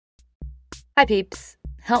Hi peeps!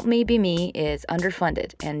 Help Me Be Me is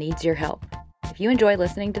underfunded and needs your help. If you enjoy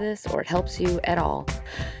listening to this or it helps you at all,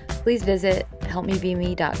 please visit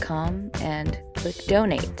helpmebeme.com and click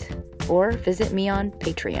donate or visit me on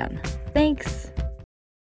Patreon. Thanks!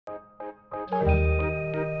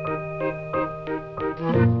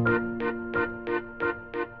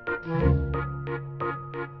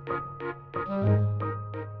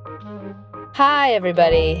 Hi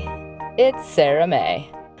everybody, it's Sarah May.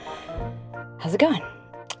 How's it going?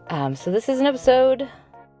 So this is an episode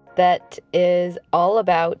that is all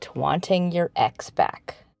about wanting your ex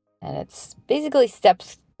back. And it's basically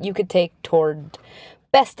steps you could take toward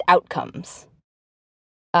best outcomes.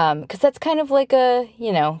 Because that's kind of like a,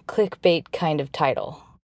 clickbait kind of title.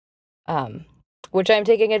 Which I'm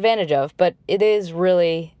taking advantage of, but it is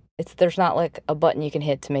really, there's not like a button you can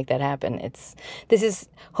hit to make that happen. This is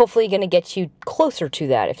hopefully going to get you closer to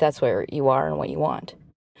that if that's where you are and what you want.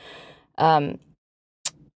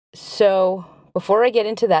 So before I get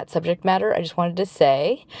into that subject matter, I just wanted to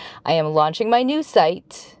say I am launching my new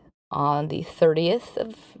site on the 30th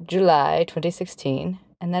of July, 2016,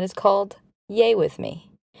 and that is called Yay With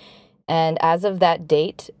Me. And as of that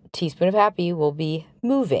date, Teaspoon of Happy will be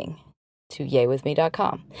moving to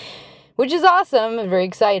yaywithme.com, which is awesome and very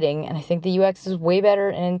exciting. And I think the UX is way better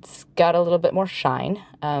and it's got a little bit more shine.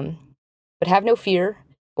 But have no fear.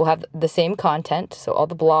 We'll have the same content. So all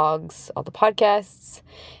the blogs, all the podcasts,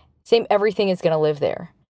 everything is going to live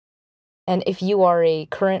there. And if you are a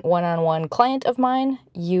current one-on-one client of mine,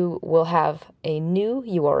 you will have a new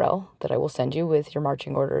URL that I will send you with your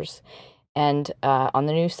marching orders and on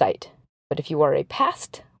the new site. But if you are a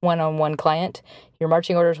past one-on-one client, your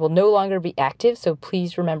marching orders will no longer be active, so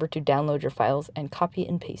please remember to download your files and copy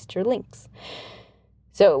and paste your links.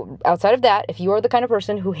 So outside of that, if you are the kind of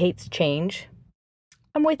person who hates change,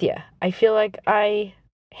 I'm with you. I feel like I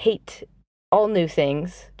hate all new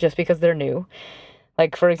things just because they're new.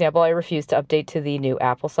 Like, for example, I refused to update to the new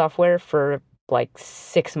Apple software for like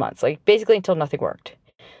 6 months, like basically until nothing worked.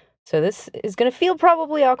 So this is going to feel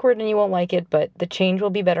probably awkward and you won't like it, but the change will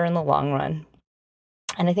be better in the long run.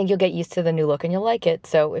 And I think you'll get used to the new look and you'll like it.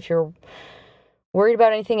 So if you're worried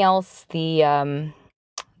about anything else, the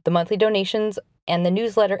monthly donations and the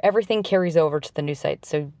newsletter, everything carries over to the new site.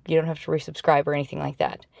 So you don't have to resubscribe or anything like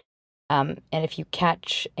that. And if you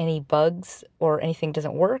catch any bugs or anything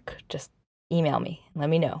doesn't work, just email me and let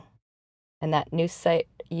me know. And that new site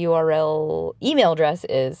URL email address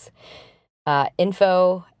is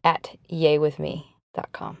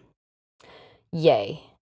info@yaywithme.com. Yay.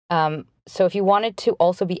 So if you wanted to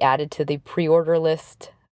also be added to the pre-order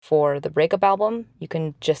list for the Breakup album, you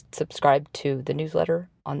can just subscribe to the newsletter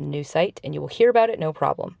on the new site and you will hear about it, no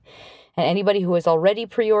problem. And anybody who has already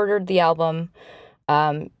pre-ordered the album,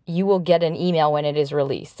 you will get an email when it is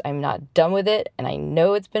released. I'm not done with it, and I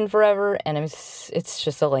know it's been forever, and it's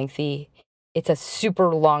just it's a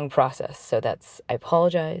super long process. So I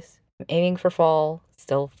apologize. I'm aiming for fall,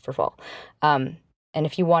 still for fall. And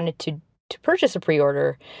if you wanted to purchase a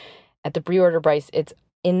pre-order, at the pre-order price, it's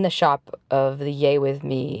in the shop of the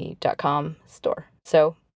yaywithme.com store.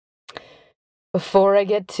 So before I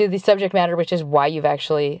get to the subject matter, which is why you've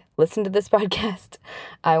actually listened to this podcast,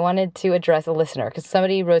 I wanted to address a listener because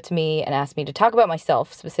somebody wrote to me and asked me to talk about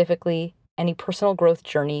myself, specifically any personal growth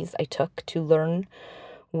journeys I took to learn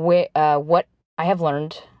what I have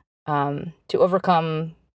learned to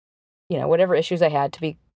overcome, whatever issues I had to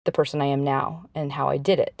be the person I am now and how I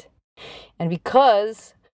did it. And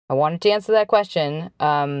because I wanted to answer that question,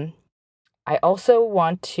 I also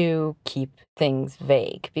want to keep things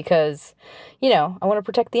vague because, I want to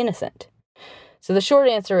protect the innocent. So the short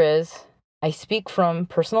answer is I speak from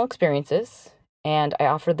personal experiences and I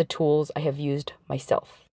offer the tools I have used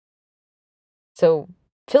myself. So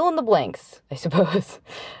fill in the blanks, I suppose.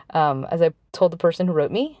 As I told the person who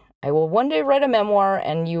wrote me, I will one day write a memoir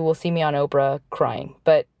and you will see me on Oprah crying.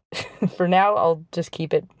 But for now, I'll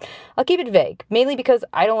keep it vague, mainly because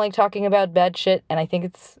I don't like talking about bad shit and I think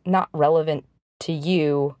it's not relevant to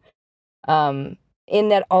you, in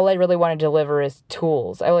that all I really want to deliver is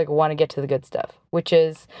tools. I want to get to the good stuff, which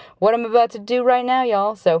is what I'm about to do right now,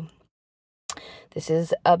 y'all. So this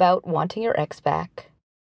is about wanting your ex back,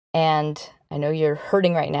 and I know you're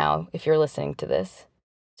hurting right now if you're listening to this.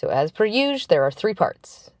 So as per usual, there are 3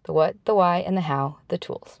 parts: the what, the why, and the how, the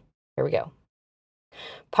tools. Here we go.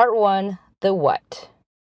 Part 1, the what.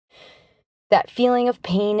 That feeling of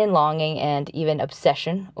pain and longing and even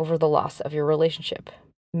obsession over the loss of your relationship.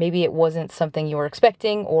 Maybe it wasn't something you were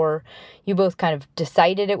expecting, or you both kind of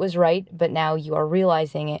decided it was right, but now you are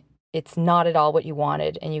realizing it's not at all what you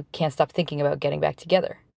wanted and you can't stop thinking about getting back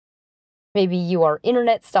together. Maybe you are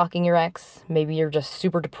internet stalking your ex. Maybe you're just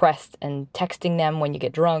super depressed and texting them when you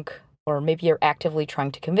get drunk. Or maybe you're actively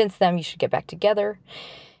trying to convince them you should get back together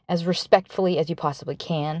as respectfully as you possibly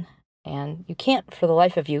can. And you can't, for the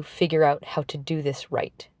life of you, figure out how to do this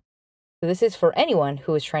right. So this is for anyone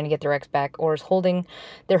who is trying to get their ex back or is holding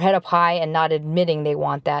their head up high and not admitting they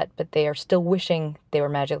want that, but they are still wishing they were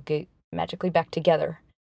magically back together.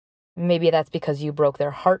 Maybe that's because you broke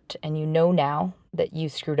their heart and you know now that you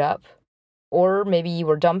screwed up. Or maybe you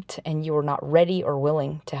were dumped and you were not ready or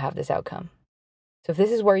willing to have this outcome. So if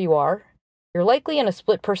this is where you are, you're likely in a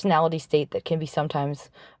split personality state that can be sometimes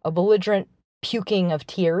a belligerent puking of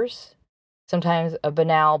tears, sometimes a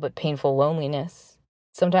banal but painful loneliness.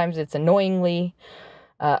 Sometimes it's annoyingly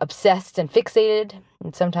obsessed and fixated,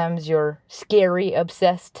 and sometimes you're scary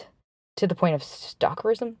obsessed to the point of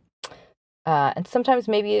stalkerism. And sometimes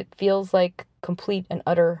maybe it feels like complete and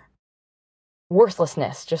utter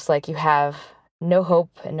worthlessness, just like you have no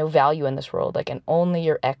hope and no value in this world, like, and only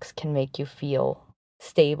your ex can make you feel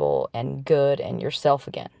stable and good and yourself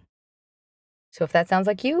again. So if that sounds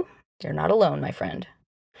like you, you're not alone, my friend,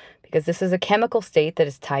 because this is a chemical state that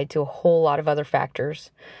is tied to a whole lot of other factors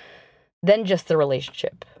than just the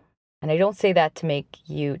relationship. And I don't say that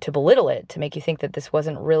to belittle it, to make you think that this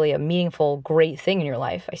wasn't really a meaningful, great thing in your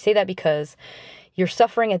life. I say that because you're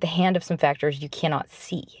suffering at the hand of some factors you cannot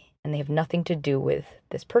see, and they have nothing to do with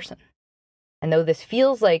this person. And though this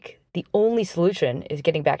feels like the only solution is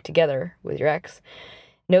getting back together with your ex,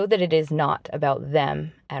 know that it is not about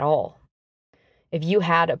them at all. If you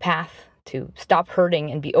had a path to stop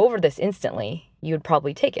hurting and be over this instantly, you would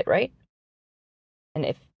probably take it, right? And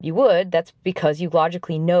if you would, that's because you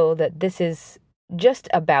logically know that this is just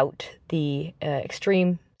about the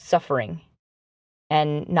extreme suffering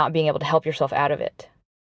and not being able to help yourself out of it.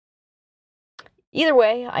 Either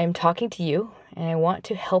way, I am talking to you, and I want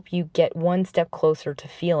to help you get one step closer to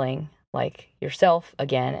feeling like yourself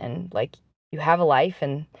again and like you have a life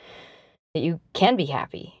and that you can be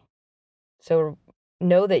happy. So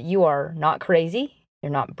know that you are not crazy,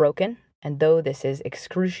 you're not broken, and though this is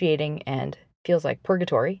excruciating and feels like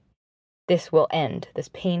purgatory, this will end. This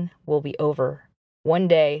pain will be over one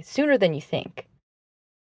day sooner than you think.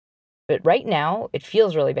 But right now, it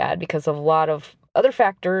feels really bad because of a lot of other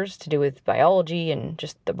factors to do with biology and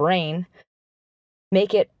just the brain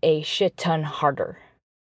make it a shit ton harder.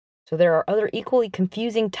 So there are other equally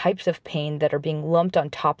confusing types of pain that are being lumped on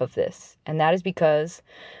top of this. And that is because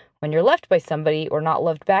when you're left by somebody or not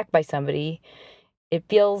loved back by somebody, it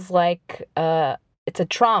feels like it's a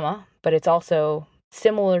trauma, but it's also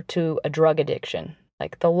similar to a drug addiction.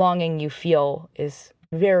 Like the longing you feel is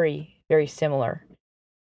very, very similar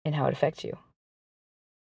in how it affects you.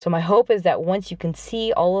 So my hope is that once you can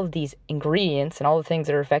see all of these ingredients and all the things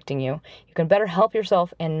that are affecting you, you can better help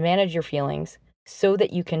yourself and manage your feelings so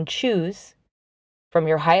that you can choose from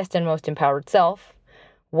your highest and most empowered self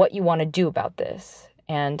what you want to do about this.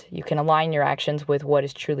 And you can align your actions with what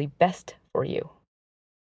is truly best for you.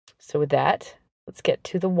 So with that, let's get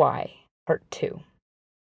to the why, part 2.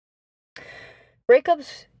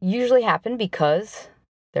 Breakups usually happen because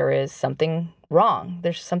there is something wrong.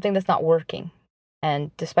 There's something that's not working.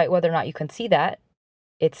 And despite whether or not you can see that,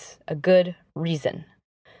 it's a good reason.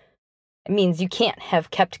 It means you can't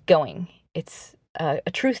have kept going. It's a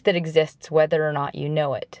truth that exists whether or not you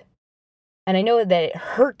know it. And I know that it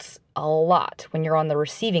hurts a lot when you're on the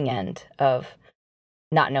receiving end of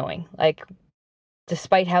not knowing. Like,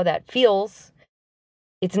 despite how that feels,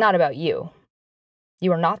 it's not about you.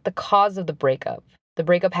 You are not the cause of the breakup. The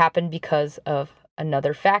breakup happened because of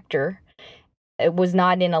another factor. It was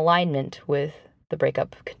not in alignment with the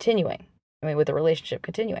breakup continuing. With the relationship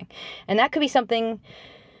continuing. And that could be something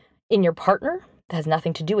in your partner that has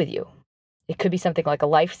nothing to do with you. It could be something like a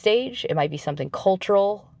life stage. It might be something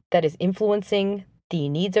cultural that is influencing the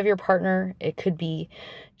needs of your partner. It could be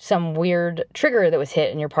some weird trigger that was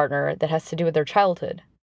hit in your partner that has to do with their childhood.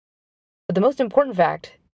 But the most important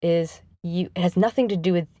fact is it has nothing to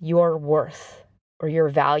do with your worth or your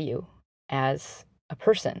value as a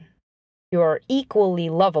person. You are equally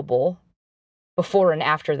lovable before and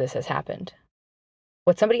after this has happened.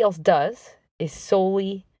 What somebody else does is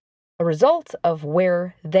solely a result of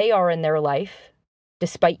where they are in their life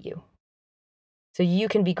despite you. So you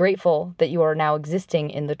can be grateful that you are now existing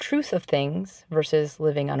in the truth of things versus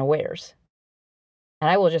living unawares. And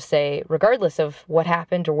I will just say, regardless of what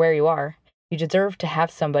happened or where you are, you deserve to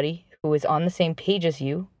have somebody who is on the same page as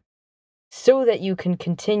you so that you can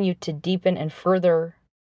continue to deepen and further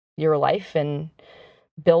your life and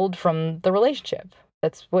build from the relationship.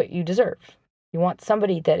 That's what you deserve. You want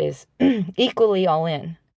somebody that is equally all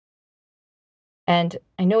in. And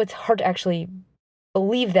I know it's hard to actually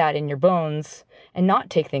believe that in your bones and not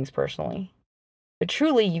take things personally. But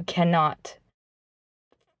truly, you cannot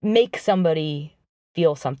make somebody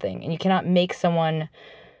feel something, and you cannot make someone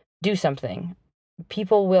do something.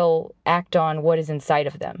 People will act on what is inside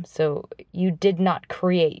of them. So you did not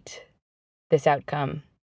create this outcome.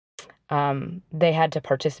 They had to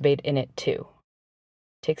participate in it too.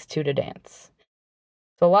 Takes two to dance.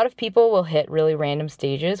 So a lot of people will hit really random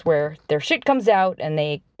stages where their shit comes out and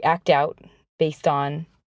they act out based on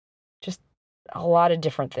just a lot of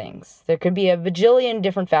different things. There could be a bajillion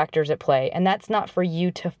different factors at play, and that's not for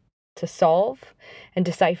you to solve and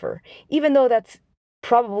decipher, even though that's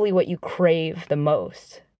probably what you crave the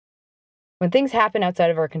most. When things happen outside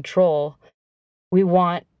of our control, we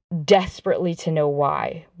want desperately to know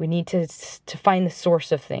why. We need to find the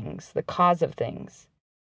source of things, the cause of things.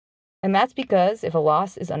 And that's because if a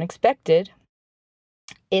loss is unexpected,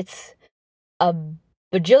 it's a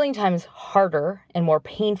bajillion times harder and more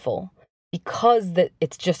painful because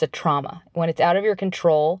it's just a trauma. When it's out of your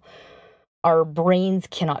control, our brains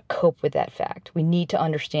cannot cope with that fact. We need to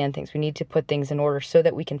understand things. We need to put things in order so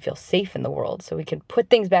that we can feel safe in the world, so we can put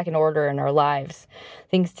things back in order in our lives.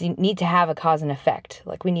 Things need to have a cause and effect,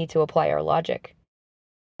 like we need to apply our logic.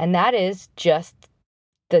 And that is just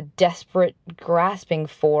the desperate grasping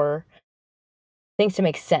for things to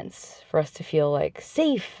make sense, for us to feel like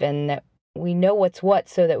safe and that we know what's what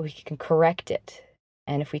so that we can correct it.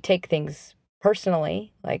 And if we take things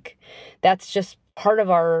personally, like that's just part of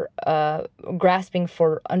our grasping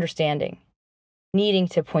for understanding, needing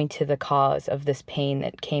to point to the cause of this pain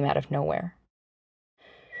that came out of nowhere.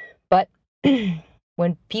 But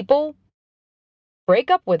when people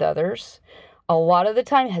break up with others, a lot of the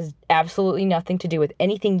time has absolutely nothing to do with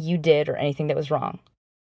anything you did or anything that was wrong.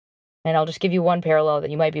 And I'll just give you one parallel that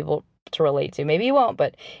you might be able to relate to. Maybe you won't,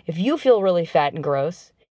 but if you feel really fat and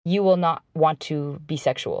gross, you will not want to be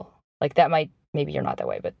sexual. Like that might, maybe you're not that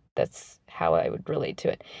way, but that's how I would relate to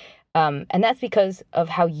it. And that's because of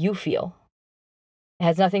how you feel. It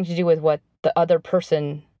has nothing to do with what the other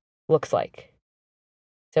person looks like.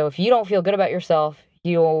 So if you don't feel good about yourself,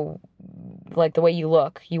 you'll like the way you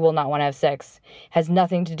look, you will not want to have sex. It has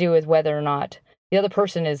nothing to do with whether or not the other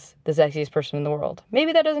person is the sexiest person in the world.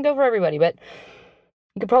 Maybe that doesn't go for everybody, but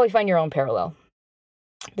you could probably find your own parallel.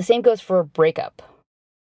 The same goes for a breakup.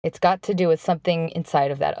 It's got to do with something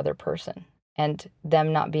inside of that other person and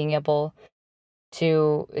them not being able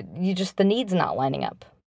to, the needs not lining up.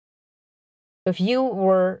 If you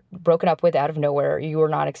were broken up with out of nowhere, you were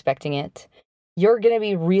not expecting it, you're going to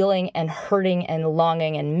be reeling and hurting and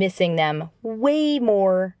longing and missing them way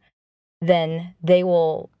more than they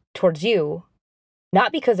will towards you.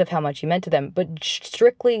 Not because of how much you meant to them, but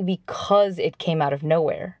strictly because it came out of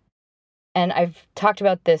nowhere. And I've talked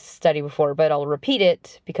about this study before, but I'll repeat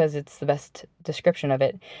it because it's the best description of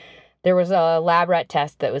it. There was a lab rat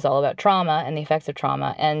test that was all about trauma and the effects of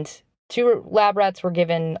trauma. And 2 lab rats were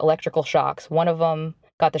given electrical shocks. One of them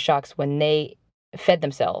got the shocks when they fed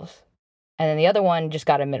themselves. And then the other one just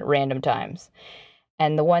got them at random times.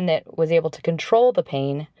 And the one that was able to control the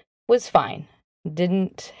pain was fine.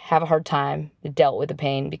 Didn't have a hard time. It dealt with the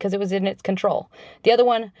pain because it was in its control. The other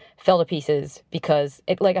one fell to pieces because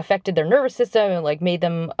it affected their nervous system and made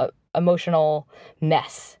them a emotional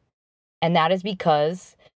mess. And that is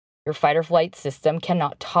because your fight or flight system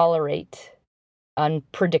cannot tolerate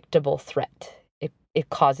unpredictable threat. It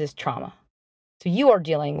causes trauma. So you are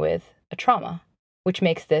dealing with a trauma, which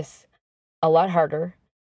makes this a lot harder,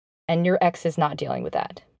 and your ex is not dealing with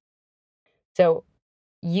that. So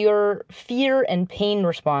your fear and pain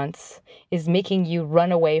response is making you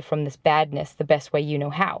run away from this badness the best way you know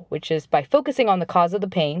how, which is by focusing on the cause of the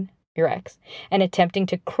pain, your ex, and attempting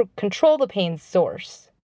to control the pain's source.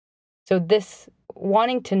 So this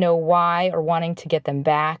wanting to know why, or wanting to get them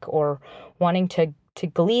back, or wanting to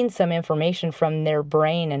glean some information from their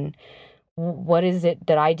brain and what is it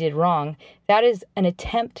that I did wrong, that is an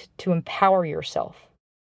attempt to empower yourself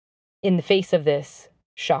in the face of this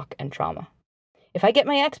shock and trauma. If I get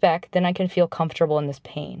my ex back, then I can feel comfortable in this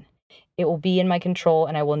pain. It will be in my control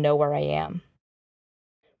and I will know where I am.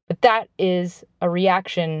 But that is a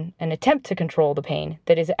reaction, an attempt to control the pain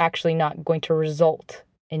that is actually not going to result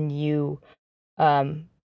in you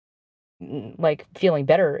feeling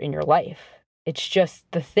better in your life. It's just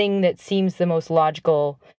the thing that seems the most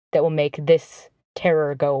logical that will make this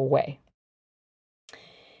terror go away.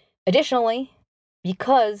 Additionally,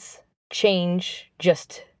 because change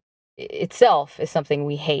just itself is something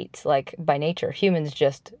we hate, by nature, humans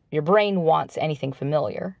your brain wants anything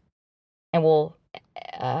familiar and will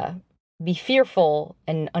be fearful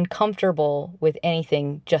and uncomfortable with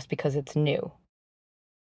anything just because it's new.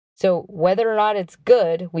 So whether or not it's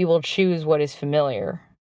good, we will choose what is familiar.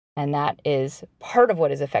 And that is part of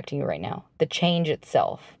what is affecting you right now, the change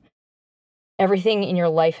itself. Everything in your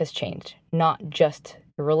life has changed, not just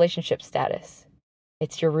your relationship status.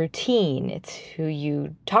 It's your routine. It's who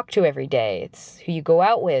you talk to every day. It's who you go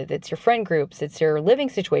out with. It's your friend groups. It's your living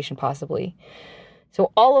situation, possibly.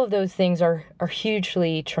 So all of those things are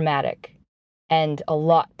hugely traumatic and a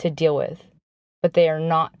lot to deal with, but they are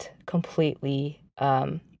not completely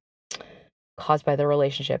caused by the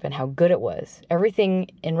relationship and how good it was. Everything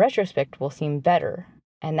in retrospect will seem better,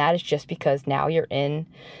 and that is just because now you're in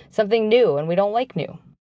something new and we don't like new.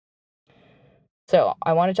 So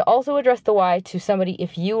I wanted to also address the why to somebody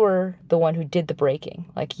if you were the one who did the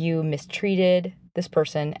breaking, like you mistreated this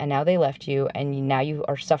person and now they left you and now you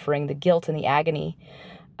are suffering the guilt and the agony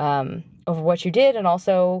over what you did and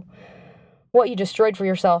also what you destroyed for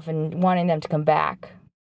yourself and wanting them to come back.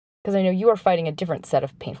 Because I know you are fighting a different set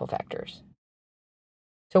of painful factors.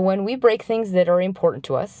 So when we break things that are important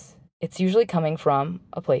to us, it's usually coming from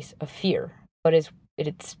a place of fear, but it's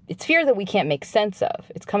fear that we can't make sense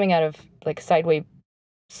of. It's coming out of like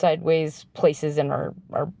sideways places in our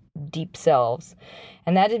deep selves.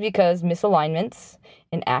 And that is because misalignments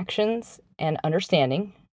in actions and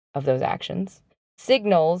understanding of those actions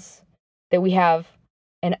signals that we have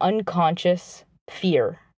an unconscious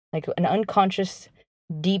fear, like an unconscious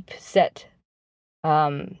deep set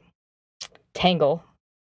tangle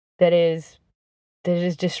that is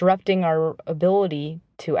disrupting our ability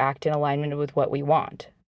to act in alignment with what we want.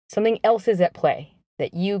 Something else is at play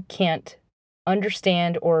that you can't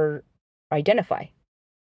understand or identify.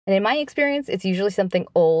 And in my experience, it's usually something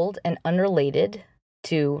old and unrelated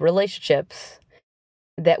to relationships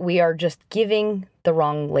that we are just giving the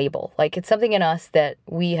wrong label. Like it's something in us that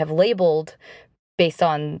we have labeled based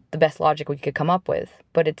on the best logic we could come up with,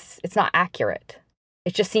 but it's not accurate.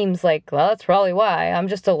 It just seems like, well, that's probably why I'm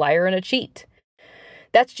just a liar and a cheat.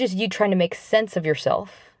 That's just you trying to make sense of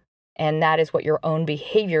yourself, and that is what your own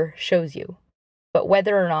behavior shows you. But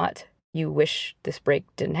whether or not you wish this break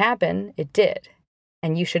didn't happen, it did.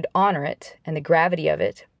 And you should honor it and the gravity of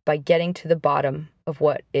it by getting to the bottom of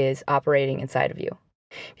what is operating inside of you.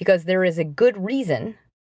 Because there is a good reason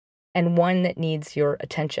and one that needs your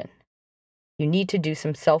attention. You need to do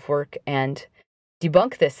some self-work and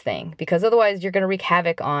debunk this thing, because otherwise you're going to wreak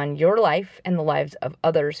havoc on your life and the lives of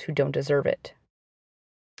others who don't deserve it.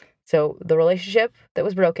 So the relationship that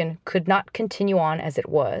was broken could not continue on as it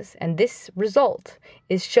was. And this result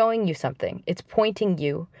is showing you something. It's pointing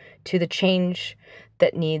you to the change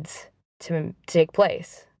that needs to take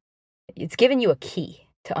place. It's giving you a key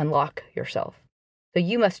to unlock yourself. So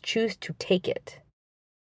you must choose to take it.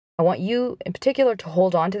 I want you in particular to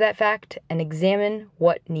hold on to that fact and examine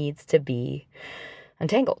what needs to be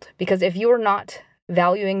untangled. Because if you are not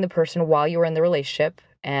valuing the person while you were in the relationship,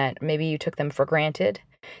 and maybe you took them for granted,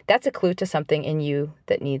 that's a clue to something in you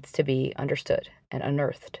that needs to be understood and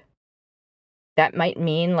unearthed. That might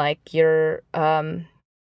mean like you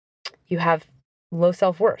have low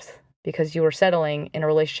self-worth because you were settling in a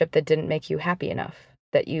relationship that didn't make you happy enough,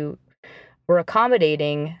 that you were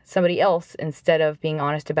accommodating somebody else instead of being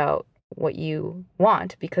honest about what you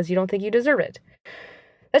want because you don't think you deserve it.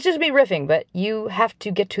 That's just me riffing, but you have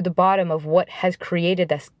to get to the bottom of what has created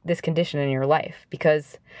this condition in your life,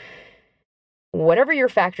 because whatever your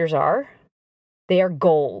factors are, they are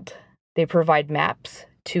gold. They provide maps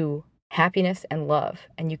to happiness and love.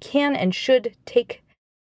 And you can and should take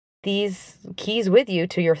these keys with you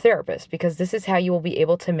to your therapist, because this is how you will be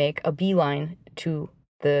able to make a beeline to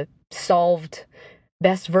the solved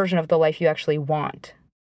best version of the life you actually want.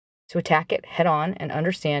 To attack it head on and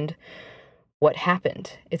understand what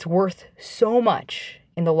happened. It's worth so much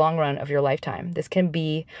in the long run of your lifetime. This can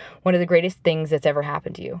be one of the greatest things that's ever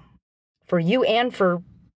happened to you. For you and for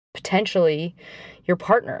potentially your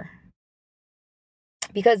partner.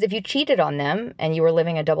 Because if you cheated on them and you were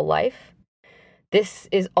living a double life, this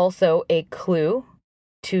is also a clue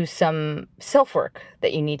to some self-work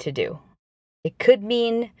that you need to do. It could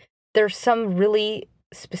mean there's some really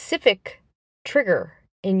specific trigger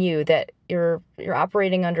in you that you're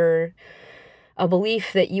operating under a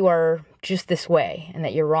belief that you are just this way and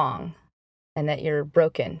that you're wrong and that you're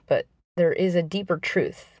broken. But there is a deeper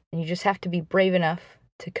truth. And you just have to be brave enough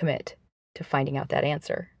to commit to finding out that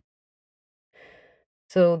answer.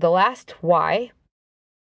 So the last why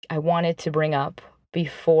I wanted to bring up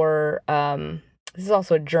before, this is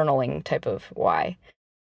also a journaling type of why.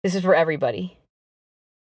 This is for everybody.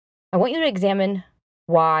 I want you to examine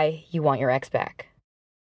why you want your ex back.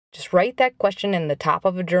 Just write that question in the top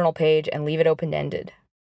of a journal page and leave it open-ended.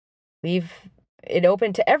 Leave it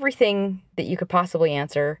opened to everything that you could possibly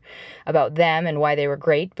answer about them and why they were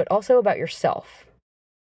great, but also about yourself.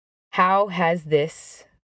 How has this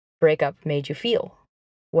breakup made you feel?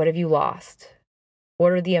 What have you lost?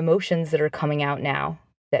 What are the emotions that are coming out now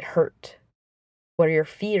that hurt? What are your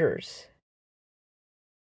fears?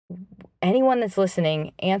 Anyone that's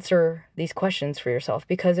listening, answer these questions for yourself,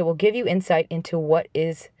 because it will give you insight into what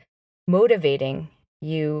is motivating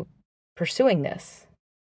you pursuing this.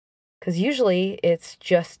 Because usually it's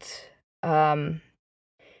just a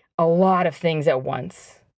lot of things at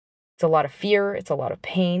once. It's a lot of fear, it's a lot of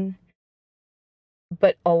pain,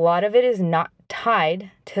 but a lot of it is not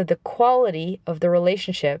tied to the quality of the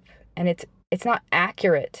relationship, and it's not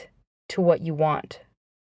accurate to what you want.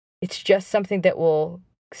 It's just something that will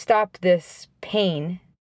stop this pain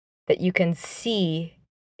that you can see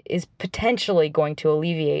is potentially going to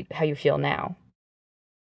alleviate how you feel now.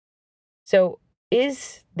 So,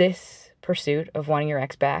 is this pursuit of wanting your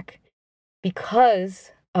ex back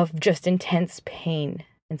because of just intense pain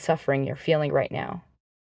and suffering you're feeling right now?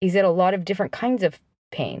 Is it a lot of different kinds of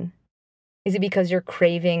pain? Is it because you're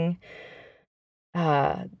craving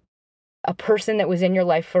a person that was in your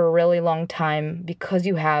life for a really long time because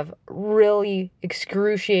you have really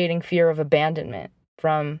excruciating fear of abandonment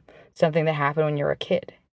from something that happened when you were a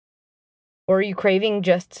kid? Or are you craving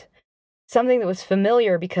just something that was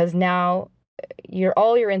familiar because now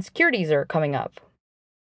all your insecurities are coming up?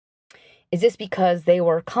 Is this because they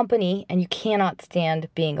were company and you cannot stand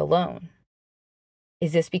being alone?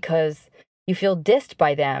 Is this because you feel dissed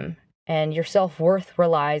by them and your self-worth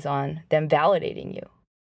relies on them validating you?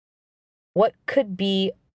 What could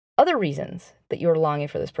be other reasons that you're longing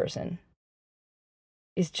for this person?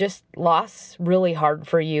 Is just loss really hard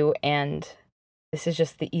for you and this is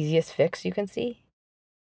just the easiest fix you can see?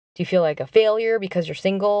 Do you feel like a failure because you're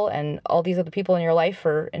single and all these other people in your life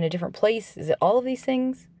are in a different place? Is it all of these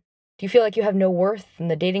things? Do you feel like you have no worth in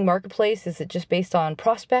the dating marketplace? Is it just based on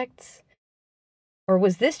prospects? Or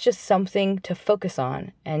was this just something to focus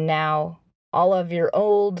on and now all of your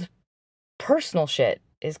old personal shit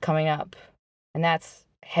is coming up and that's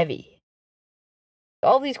heavy?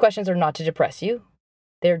 All of these questions are not to depress you.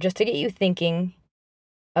 They're just to get you thinking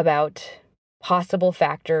about possible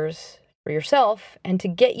factors for yourself and to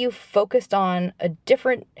get you focused on a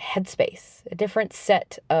different headspace, a different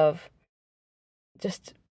set of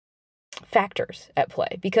just factors at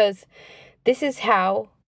play. Because this is how,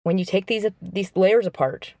 when you take these layers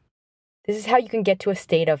apart, this is how you can get to a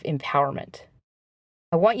state of empowerment.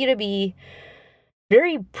 I want you to be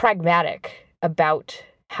very pragmatic about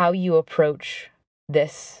how you approach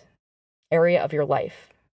this area of your life.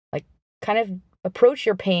 Like, kind of approach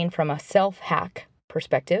your pain from a self-hack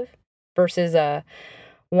perspective versus a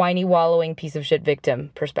whiny, wallowing piece of shit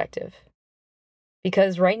victim perspective.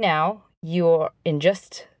 Because right now, you're in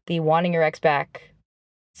just the wanting your ex back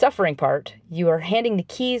suffering part, you are handing the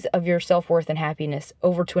keys of your self-worth and happiness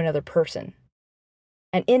over to another person.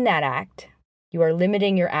 And in that act, you are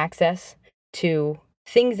limiting your access to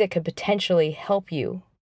things that could potentially help you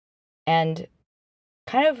and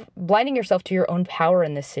kind of blinding yourself to your own power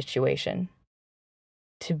in this situation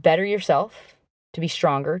to better yourself, to be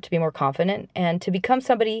stronger, to be more confident, and to become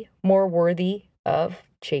somebody more worthy of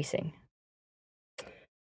chasing.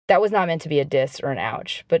 That was not meant to be a diss or an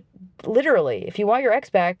ouch, but literally, if you want your ex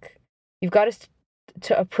back, you've got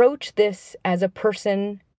to approach this as a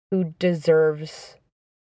person who deserves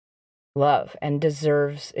love and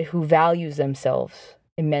who values themselves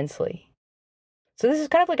immensely. So this is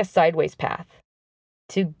kind of like a sideways path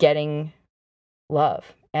to getting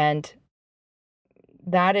love. And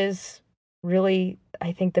that is really,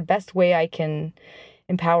 I think, the best way I can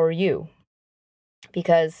empower you.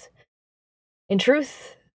 Because in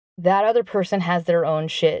truth, that other person has their own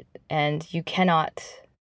shit and you cannot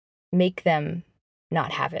make them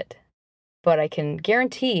not have it. But I can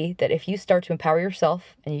guarantee that if you start to empower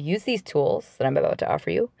yourself and you use these tools that I'm about to offer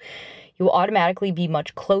you, you will automatically be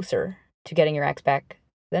much closer to getting your ex back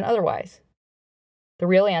than otherwise. The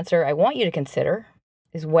real answer I want you to consider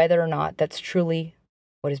is whether or not that's truly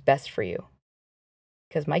what is best for you.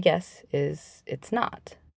 Because my guess is it's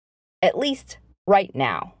not. At least right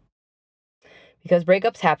now. Because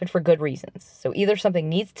breakups happen for good reasons. So either something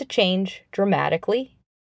needs to change dramatically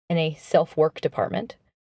in a self-work department,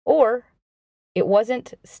 or it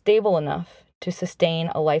wasn't stable enough to sustain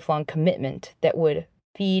a lifelong commitment that would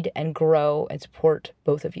feed and grow and support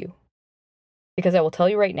both of you. Because I will tell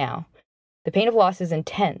you right now, the pain of loss is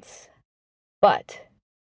intense, but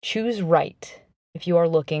choose right if you are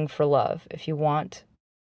looking for love, if you want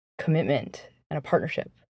commitment and a partnership.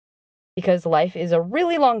 Because life is a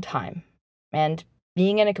really long time, and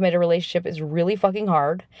being in a committed relationship is really fucking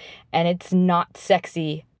hard, and it's not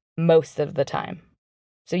sexy most of the time.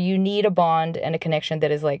 So you need a bond and a connection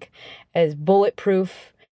that is like as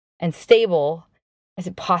bulletproof and stable as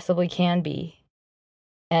it possibly can be.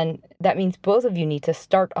 And that means both of you need to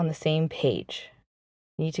start on the same page.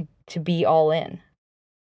 You need to be all in.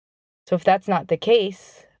 So if that's not the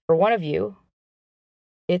case for one of you,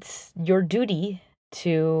 it's your duty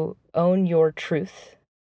to own your truth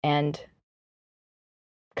and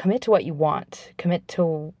commit to what you want, commit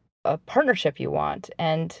to a partnership you want,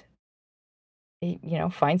 and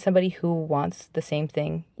find somebody who wants the same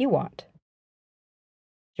thing you want.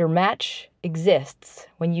 Your match exists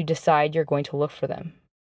when you decide you're going to look for them,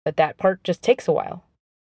 but that part just takes a while.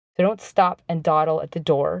 So don't stop and dawdle at the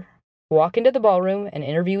door. Walk into the ballroom and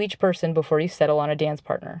interview each person before you settle on a dance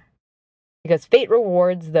partner. Because fate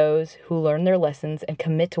rewards those who learn their lessons and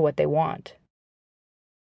commit to what they want.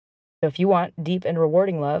 So if you want deep and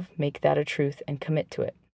rewarding love, make that a truth and commit to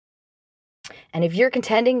it. And if you're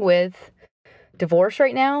contending with divorce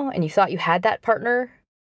right now and you thought you had that partner,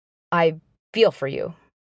 I feel for you.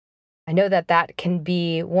 I know that can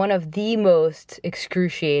be one of the most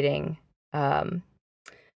excruciating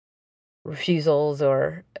refusals,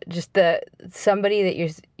 or just somebody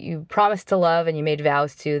that you promised to love and you made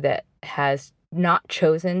vows to that has not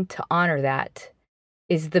chosen to honor that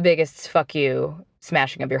is the biggest fuck you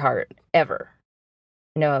smashing of your heart ever.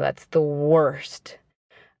 No, that's the worst.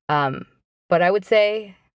 But I would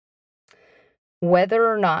say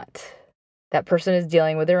whether or not that person is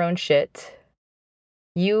dealing with their own shit,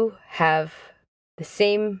 you have the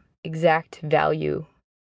same exact value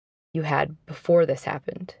you had before this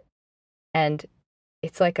happened. And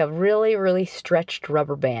it's like a really, really stretched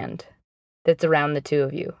rubber band that's around the two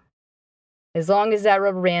of you. As long as that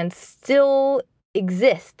rubber band still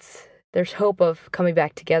exists, there's hope of coming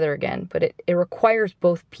back together again. But it requires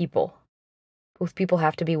both people. Both people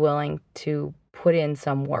have to be willing to put in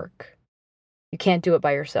some work. You can't do it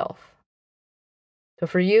by yourself. So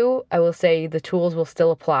for you, I will say the tools will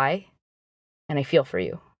still apply, and I feel for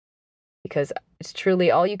you. Because it's truly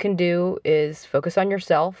all you can do is focus on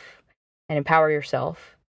yourself and empower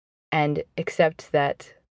yourself and accept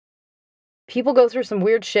that people go through some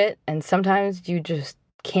weird shit, and sometimes you just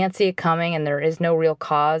can't see it coming and there is no real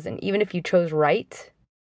cause. And even if you chose right,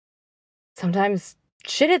 sometimes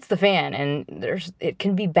shit hits the fan and it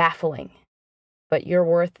can be baffling. But your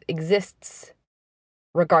worth exists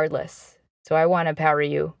regardless. So I want to empower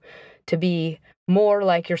you to be more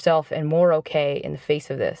like yourself and more okay in the face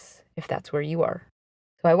of this, if that's where you are.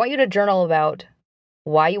 So I want you to journal about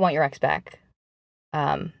why you want your ex back.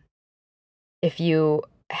 If you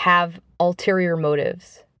have ulterior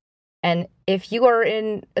motives, and if you are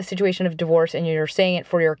in a situation of divorce and you're saying it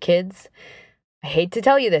for your kids, I hate to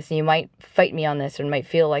tell you this, and you might fight me on this and might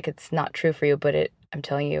feel like it's not true for you, but I'm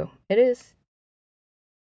telling you, it is.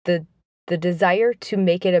 The desire to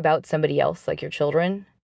make it about somebody else, like your children,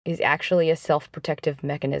 is actually a self-protective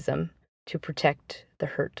mechanism to protect the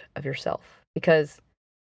hurt of yourself. Because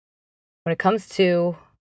when it comes to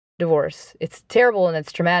divorce, it's terrible and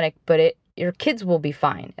it's traumatic, but your kids will be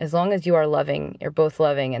fine. As long as you are loving, you're both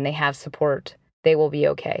loving, and they have support, they will be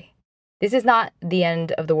okay. This is not the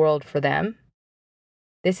end of the world for them.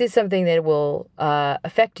 This is something that will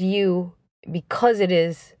affect you because it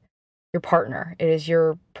is your partner. It is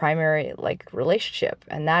your primary, relationship.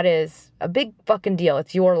 And that is a big fucking deal.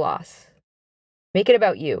 It's your loss. Make it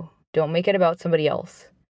about you. Don't make it about somebody else.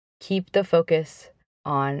 Keep the focus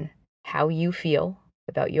on how you feel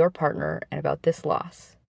about your partner and about this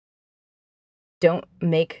loss. Don't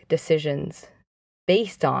make decisions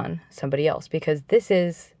based on somebody else, because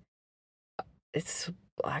it's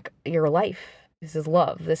like your life. This is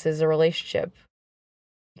love. This is a relationship.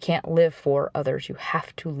 You can't live for others. You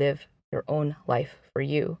have to live your own life for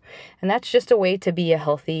you. And that's just a way to be a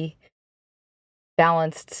healthy,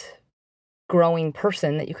 balanced, growing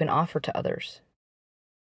person that you can offer to others.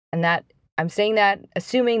 And that, I'm saying that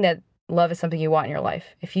assuming that love is something you want in your life.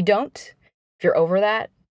 If you don't, if you're over that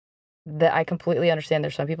I completely understand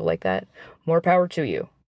there's some people like that. More power to you.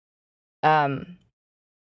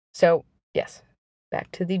 So yes,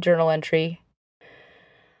 back to the journal entry.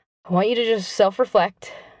 I want you to just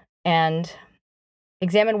self-reflect and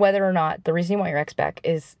examine whether or not the reason you want your ex back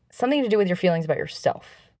is something to do with your feelings about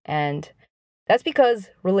yourself. And that's because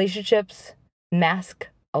relationships mask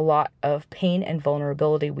a lot of pain and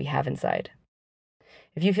vulnerability we have inside.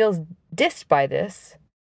 If you feel dissed by this,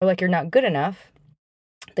 or like you're not good enough,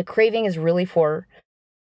 the craving is really for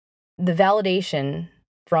the validation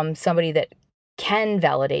from somebody that can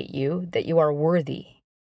validate you, that you are worthy.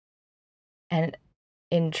 And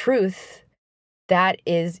in truth, that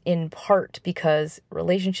is in part because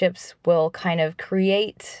relationships will kind of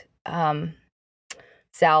create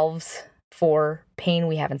salves for pain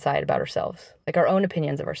we have inside about ourselves, like our own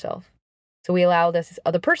opinions of ourselves. So we allow this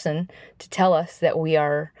other person to tell us that we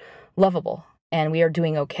are lovable and we are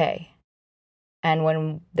doing okay. And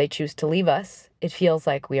when they choose to leave us, it feels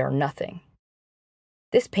like we are nothing.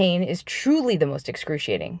 This pain is truly the most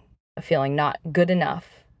excruciating, a feeling not good enough,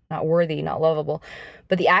 not worthy, not lovable.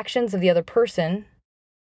 But the actions of the other person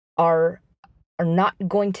are not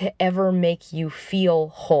going to ever make you feel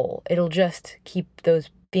whole. It'll just keep those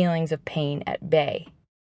feelings of pain at bay.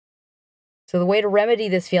 So the way to remedy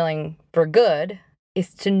this feeling for good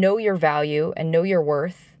is to know your value and know your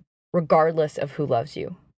worth, regardless of who loves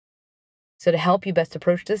you. So to help you best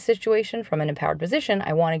approach this situation from an empowered position,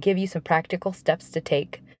 I want to give you some practical steps to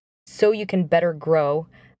take so you can better grow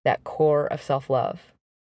that core of self-love.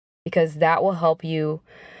 Because that will help you,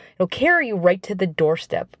 it'll carry you right to the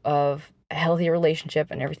doorstep of a healthy relationship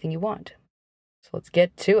and everything you want. So let's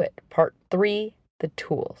get to it. Part 3, the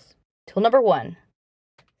tools. Tool number 1,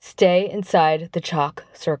 stay inside the chalk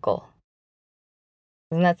circle.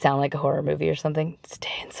 Doesn't that sound like a horror movie or something?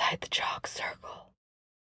 Stay inside the chalk circle.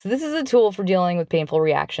 So this is a tool for dealing with painful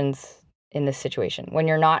reactions in this situation when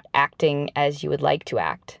you're not acting as you would like to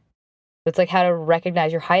act. So it's like how to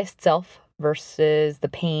recognize your highest self versus the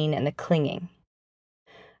pain and the clinging.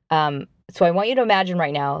 So I want you to imagine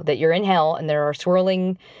right now that you're in hell and there are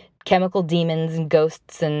swirling chemical demons and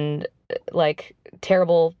ghosts and like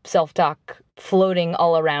terrible self-talk floating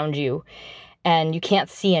all around you, and you can't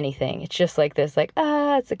see anything. It's just like this, like,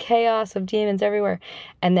 it's a chaos of demons everywhere.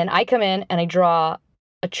 And then I come in and I draw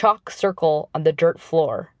a chalk circle on the dirt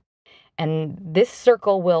floor. And this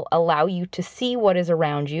circle will allow you to see what is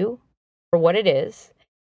around you for what it is.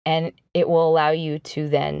 And it will allow you to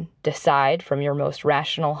then decide from your most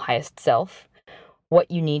rational, highest self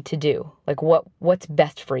what you need to do, like what's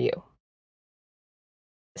best for you.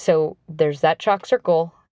 So there's that chalk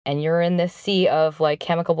circle, and you're in this sea of like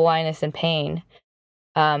chemical blindness and pain.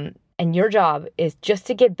 And your job is just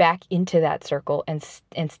to get back into that circle and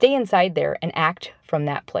stay inside there and act from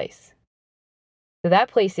that place. So that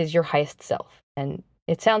place is your highest self. And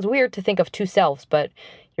it sounds weird to think of two selves, but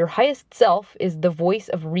your highest self is the voice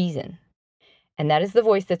of reason. And that is the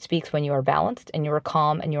voice that speaks when you are balanced and you are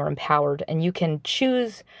calm and you are empowered and you can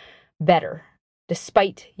choose better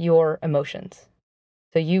despite your emotions.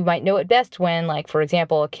 So you might know it best when, like, for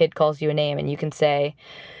example, a kid calls you a name and you can say,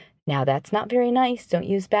 "Now that's not very nice. Don't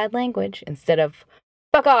use bad language," instead of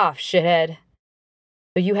 "fuck off, shithead."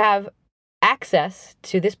 So you have access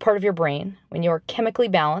to this part of your brain when you're chemically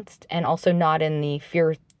balanced and also not in the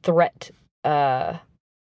fear, threat,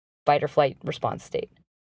 fight or flight response state.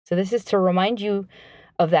 So this is to remind you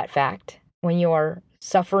of that fact when you are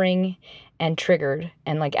suffering and triggered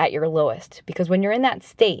and like at your lowest. Because when you're in that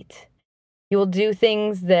state, you will do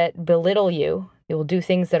things that belittle you. You will do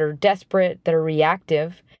things that are desperate, that are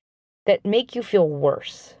reactive, that make you feel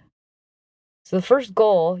worse. So the first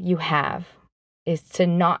goal you have is to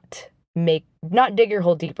not dig your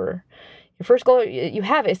hole deeper. Your first goal you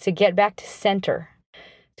have is to get back to center.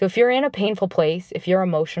 So if you're in a painful place, if you're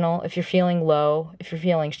emotional, if you're feeling low, if you're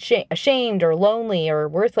feeling ashamed or lonely or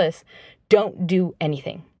worthless, don't do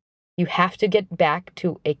anything. You have to get back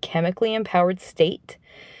to a chemically empowered state.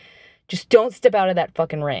 Just don't step out of that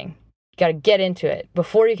fucking ring. You got to get into it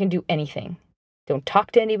before you can do anything. Don't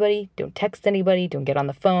talk to anybody. Don't text anybody. Don't get on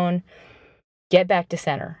the phone. Get back to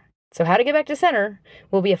center. So how to get back to center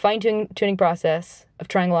will be a fine-tuning process of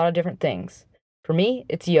trying a lot of different things. For me,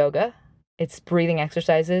 it's yoga. It's breathing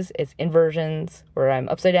exercises. It's inversions where I'm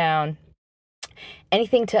upside down.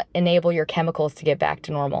 Anything to enable your chemicals to get back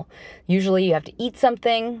to normal. Usually you have to eat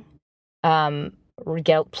something,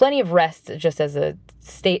 get plenty of rest just as a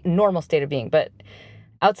normal state of being. But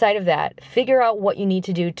outside of that, figure out what you need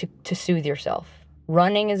to do to soothe yourself.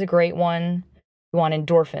 Running is a great one. You want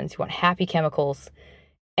endorphins. You want happy chemicals.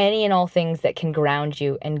 Any and all things that can ground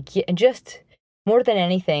you and just, more than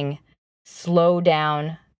anything, slow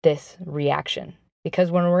down this reaction. Because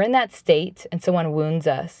when we're in that state and someone wounds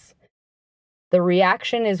us, the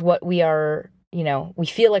reaction is what we are, we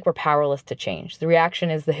feel like we're powerless to change. The reaction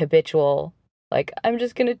is the habitual, like, I'm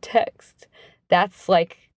just going to text. That's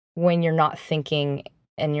like when you're not thinking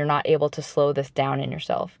and you're not able to slow this down in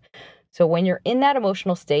yourself. So when you're in that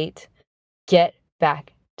emotional state, get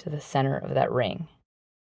back to the center of that ring.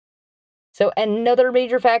 So another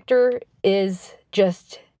major factor is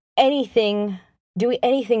just doing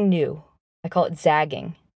anything new. I call it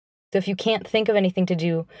zagging. So if you can't think of anything to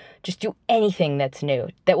do, just do anything that's new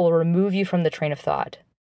that will remove you from the train of thought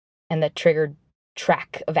and the triggered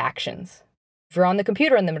track of actions. If you're on the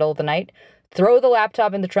computer in the middle of the night, throw the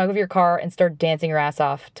laptop in the trunk of your car and start dancing your ass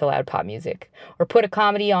off to loud pop music. Or put a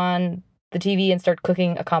comedy on the TV and start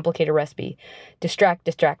cooking a complicated recipe. Distract,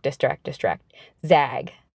 distract, distract, distract.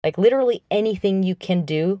 Zag. Like literally anything you can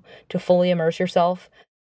do to fully immerse yourself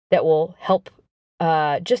that will help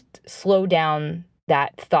just slow down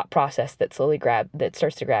that thought process that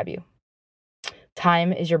starts to grab you.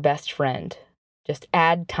 Time is your best friend. Just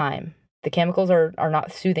add time. The chemicals are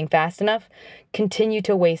not soothing fast enough. Continue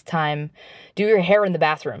to waste time. Do your hair in the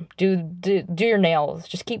bathroom. Do your nails.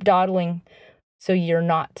 Just keep dawdling so you're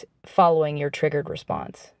not following your triggered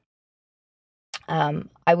response.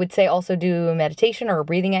 I would say also do a meditation or a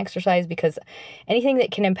breathing exercise, because anything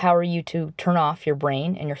that can empower you to turn off your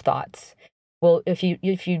brain and your thoughts. Well, if you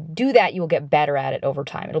do that, you will get better at it over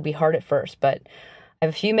time. It'll be hard at first, but I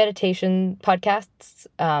have a few meditation podcasts.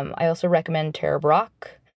 I also recommend Tara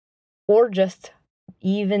Brach, or just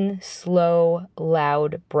even slow,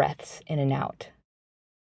 loud breaths in and out.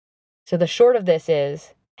 So the short of this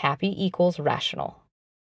is happy equals rational.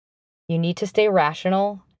 You need to stay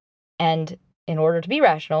rational, and in order to be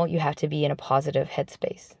rational, you have to be in a positive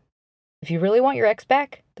headspace. If you really want your ex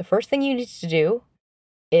back, the first thing you need to do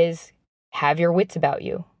is have your wits about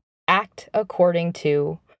you. Act according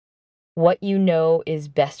to what you know is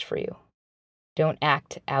best for you. Don't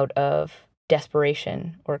act out of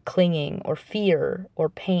desperation or clinging or fear or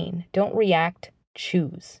pain. Don't react,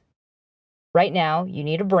 choose. Right now, you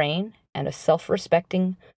need a brain and a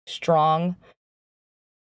self-respecting, strong,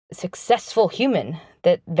 successful human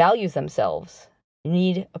that values themselves. You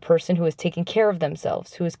need a person who is taking care of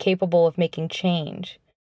themselves, who is capable of making change,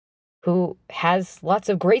 who has lots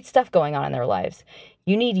of great stuff going on in their lives.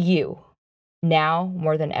 You need you now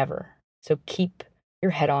more than ever. So keep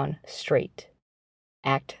your head on straight.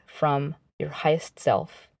 Act from your highest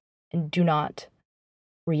self and do not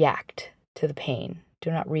react to the pain. Do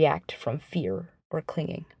not react from fear or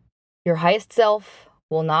clinging. Your highest self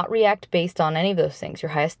will not react based on any of those things. Your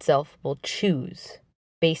highest self will choose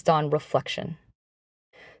based on reflection.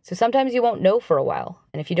 So sometimes you won't know for a while.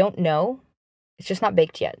 And if you don't know, it's just not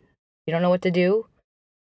baked yet. You don't know what to do.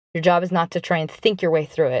 Your job is not to try and think your way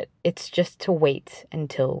through it. It's just to wait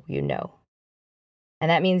until you know. And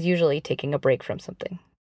that means usually taking a break from something.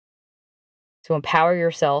 So empower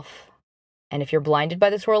yourself. And if you're blinded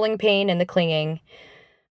by the swirling pain and the clinging,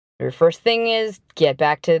 your first thing is get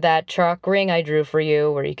back to that chalk ring I drew for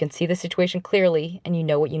you, where you can see the situation clearly and you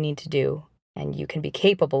know what you need to do and you can be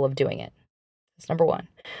capable of doing it. That's number one.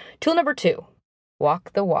 Tool number 2,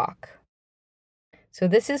 walk the walk. So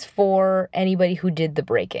this is for anybody who did the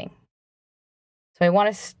breaking. So I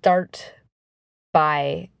want to start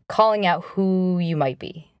by calling out who you might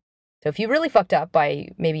be. So if you really fucked up by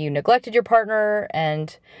maybe you neglected your partner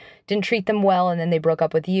and didn't treat them well and then they broke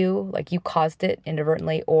up with you, like you caused it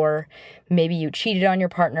inadvertently, or maybe you cheated on your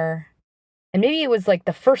partner, and maybe it was like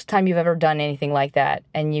the first time you've ever done anything like that,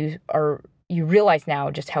 and you realize now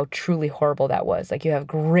just how truly horrible that was. Like you have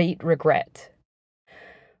great regret.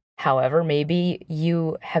 However, maybe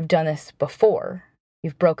you have done this before,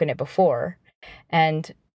 you've broken it before,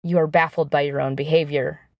 and you are baffled by your own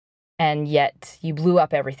behavior, and yet you blew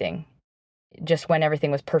up everything just when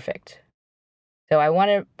everything was perfect. So I want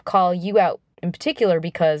to call you out in particular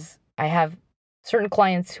because I have certain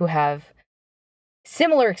clients who have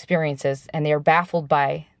similar experiences and they are baffled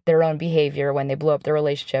by their own behavior when they blow up their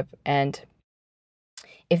relationship. And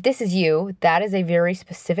if this is you, that is a very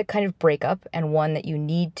specific kind of breakup and one that you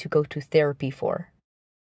need to go to therapy for.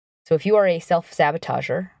 So if you are a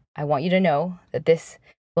self-sabotager, I want you to know that this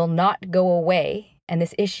will not go away and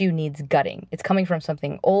this issue needs gutting. It's coming from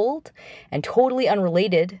something old and totally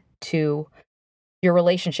unrelated to your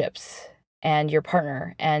relationships and your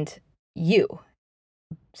partner and you.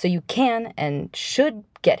 So you can and should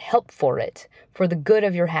get help for it, for the good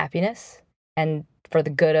of your happiness and for the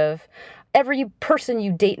good of every person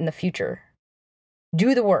you date in the future.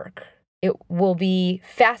 Do the work. It will be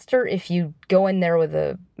faster if you go in there with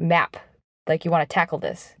a map, like you want to tackle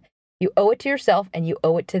this. You owe it to yourself and you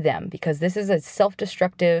owe it to them, because this is a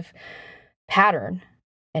self-destructive pattern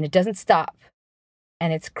and it doesn't stop.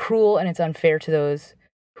 And it's cruel and it's unfair to those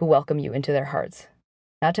who welcome you into their hearts.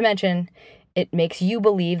 Not to mention, it makes you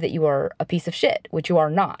believe that you are a piece of shit, which you are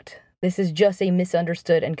not. This is just a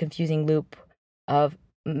misunderstood and confusing loop of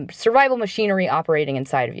survival machinery operating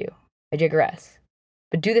inside of you. I digress.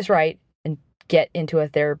 But do this right and get into a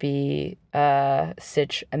therapy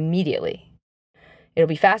sitch immediately. It'll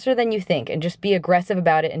be faster than you think, and just be aggressive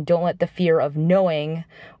about it and don't let the fear of knowing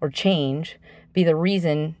or change be the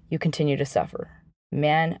reason you continue to suffer.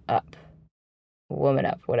 Man up. Woman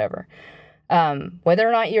up, whatever. Whether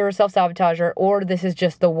or not you're a self-sabotager or this is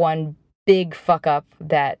just the one big fuck up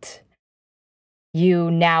that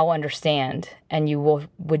you now understand and you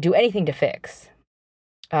would do anything to fix.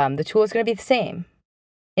 The tool is going to be the same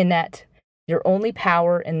in that your only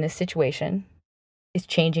power in this situation is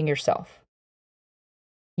changing yourself.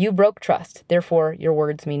 You broke trust, therefore your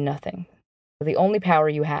words mean nothing. So the only power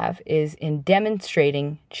you have is in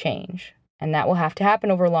demonstrating change, and that will have to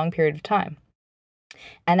happen over a long period of time.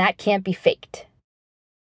 And that can't be faked.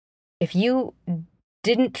 If you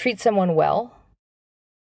didn't treat someone well,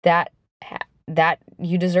 that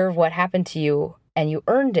you deserve what happened to you and you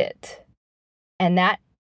earned it. And that,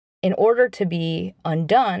 in order to be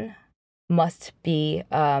undone, must be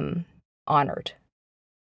honored.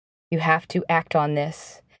 You have to act on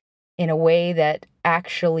this in a way that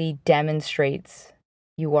actually demonstrates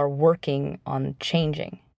you are working on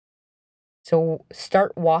changing. So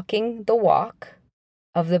start walking the walk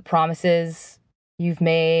of the promises you've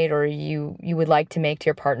made or you would like to make to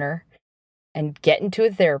your partner, and get into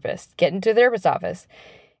a therapist's office.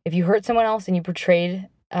 If you hurt someone else and you betrayed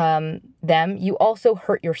them, you also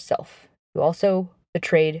hurt yourself. You also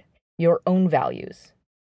betrayed your own values.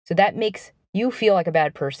 So that makes you feel like a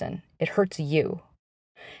bad person. It hurts you.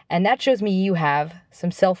 And that shows me you have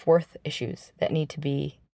some self-worth issues that need to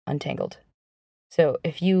be untangled. So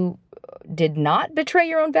if you did not betray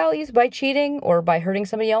your own values by cheating or by hurting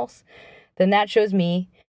somebody else, then that shows me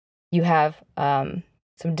you have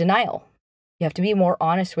some denial. You have to be more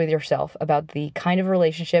honest with yourself about the kind of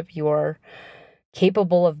relationship you are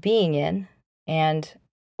capable of being in,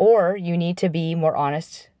 or you need to be more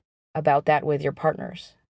honest about that with your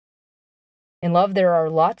partners. In love, there are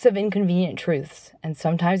lots of inconvenient truths, and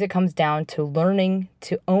sometimes it comes down to learning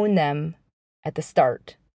to own them at the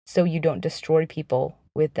start so you don't destroy people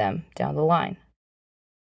with them down the line.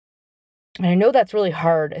 And I know that's really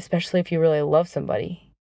hard, especially if you really love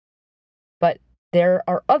somebody. But there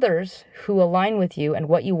are others who align with you and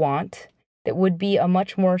what you want that would be a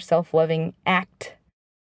much more self-loving act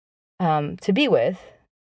to be with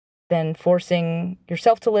than forcing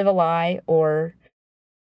yourself to live a lie or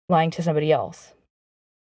lying to somebody else.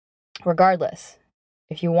 Regardless,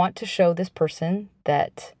 if you want to show this person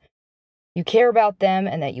that you care about them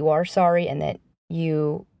and that you are sorry and that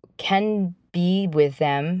you can be with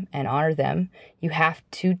them and honor them, you have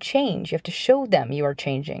to change. You have to show them you are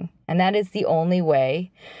changing. And that is the only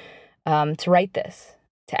way to right this,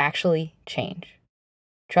 to actually change.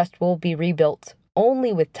 Trust will be rebuilt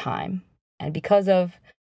only with time. And because of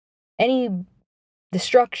any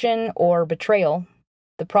destruction or betrayal,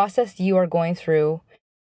 the process you are going through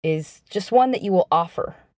is just one that you will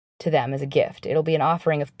offer to them as a gift. It'll be an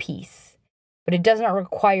offering of peace, but it does not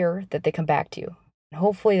require that they come back to you. And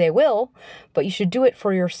hopefully they will, but you should do it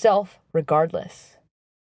for yourself regardless.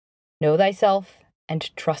 Know thyself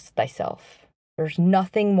and trust thyself. There's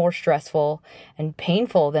nothing more stressful and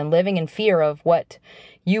painful than living in fear of what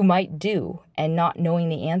you might do and not knowing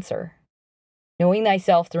the answer. Knowing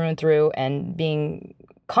thyself through and through and being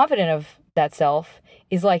confident of that self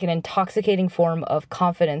is like an intoxicating form of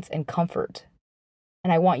confidence and comfort.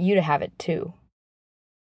 And I want you to have it too.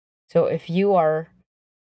 So if you are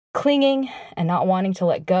clinging and not wanting to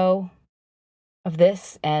let go of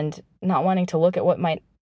this and not wanting to look at what might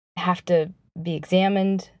have to be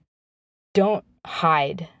examined, don't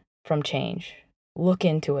hide from change. Look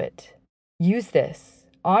into it. Use this.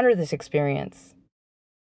 Honor this experience.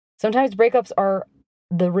 Sometimes breakups are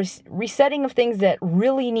the resetting of things that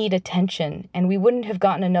really need attention, and we wouldn't have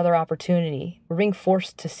gotten another opportunity. We're being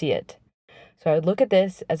forced to see it. So I would look at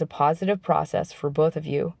this as a positive process for both of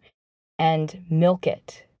you and milk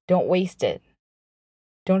it. Don't waste it.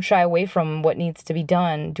 Don't shy away from what needs to be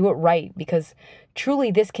done. Do it right, because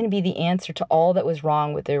truly this can be the answer to all that was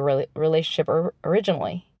wrong with the relationship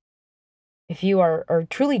originally. If you are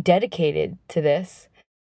truly dedicated to this,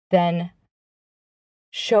 then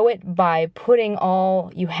show it by putting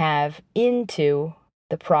all you have into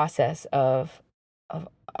the process of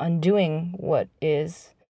undoing what is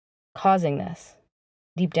causing this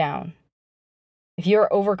deep down. If you're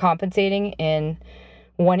overcompensating in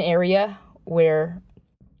one area where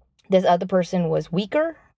this other person was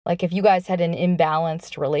weaker, like if you guys had an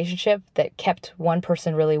imbalanced relationship that kept one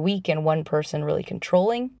person really weak and one person really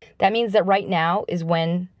controlling, that means that right now is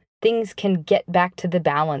when things can get back to the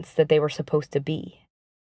balance that they were supposed to be.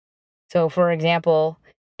 So, for example,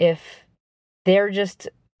 if they're just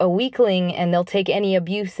a weakling and they'll take any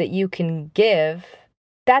abuse that you can give,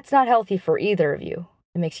 that's not healthy for either of you.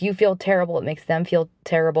 It makes you feel terrible. It makes them feel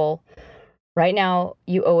terrible. Right now,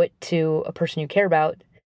 you owe it to a person you care about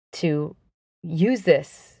to use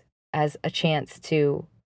this as a chance to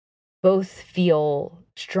both feel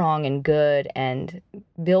strong and good and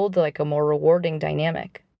build like a more rewarding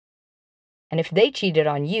dynamic. And if they cheated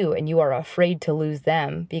on you and you are afraid to lose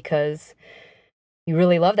them because you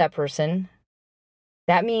really love that person,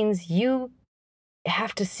 that means you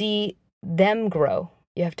have to see them grow.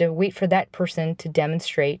 You have to wait for that person to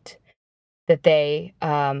demonstrate that they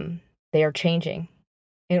are changing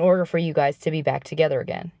in order for you guys to be back together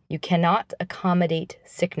again. You cannot accommodate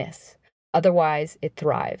sickness. Otherwise, it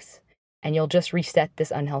thrives, and you'll just reset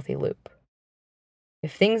this unhealthy loop.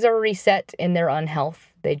 If things are reset in their unhealth,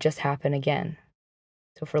 they just happen again.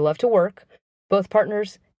 So for love to work, both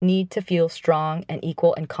partners need to feel strong and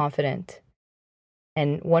equal and confident.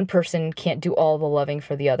 And one person can't do all the loving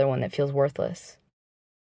for the other one that feels worthless.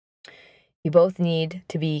 You both need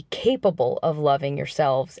to be capable of loving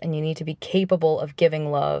yourselves, and you need to be capable of giving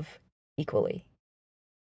love equally.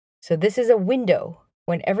 So this is a window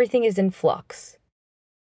when everything is in flux.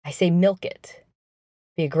 I say milk it.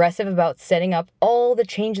 Be aggressive about setting up all the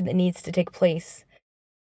change that needs to take place,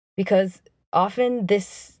 because often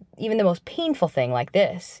this, even the most painful thing like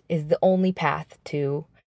this, is the only path to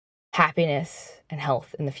happiness and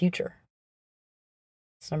health in the future.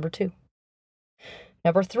 That's number 2.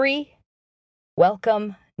 Number 3,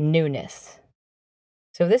 welcome newness.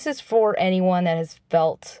 So this is for anyone that has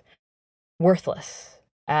felt worthless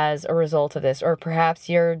as a result of this, or perhaps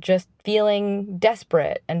you're just feeling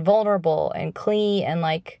desperate and vulnerable and clingy and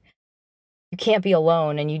like you can't be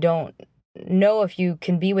alone and you don't know if you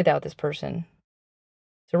can be without this person.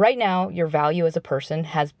 So right now, your value as a person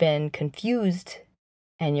has been confused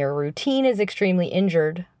and your routine is extremely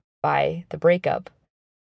injured by the breakup.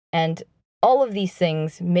 And all of these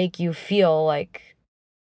things make you feel like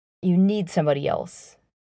you need somebody else.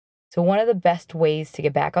 So one of the best ways to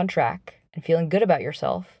get back on track and feeling good about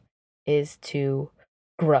yourself is to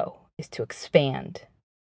grow, is to expand.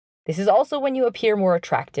 This is also when you appear more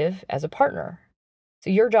attractive as a partner. So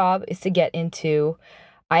your job is to get into,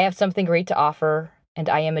 I have something great to offer and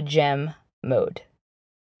I am a gem mode.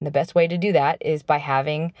 And the best way to do that is by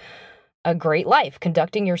having a great life,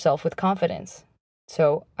 conducting yourself with confidence.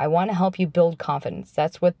 So I want to help you build confidence.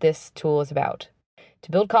 That's what this tool is about. To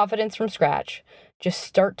build confidence from scratch, just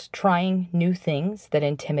start trying new things that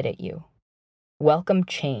intimidate you. Welcome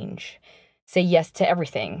change. Say yes to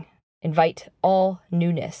everything. Invite all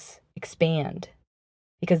newness. Expand.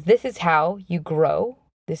 Because this is how you grow.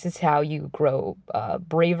 This is how you grow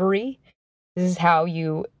bravery. This is how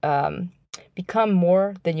you become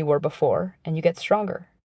more than you were before, and you get stronger.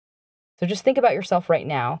 So just think about yourself right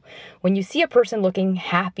now. When you see a person looking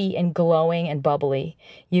happy and glowing and bubbly,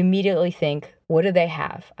 you immediately think, what do they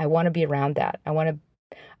have? I want to be around that. I want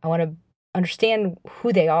to understand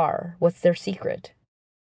who they are. What's their secret?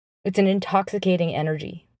 It's an intoxicating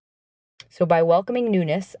energy. So by welcoming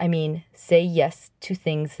newness, I mean say yes to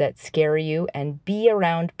things that scare you and be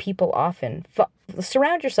around people often.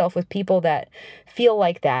 Surround yourself with people that feel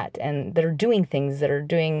like that and that are doing things, that are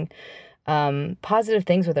doing positive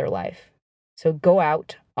things with their life. So go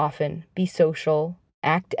out often, be social,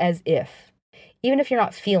 act as if. Even if you're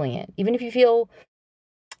not feeling it, even if you feel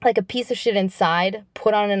like a piece of shit inside,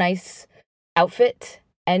 put on a nice outfit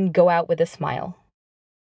and go out with a smile.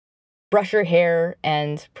 Brush your hair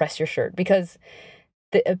and press your shirt, because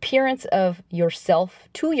the appearance of yourself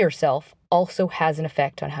to yourself also has an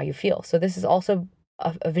effect on how you feel. So this is also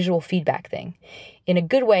a visual feedback thing. In a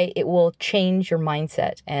good way, it will change your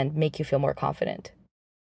mindset and make you feel more confident.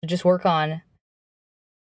 So just work on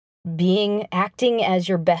acting as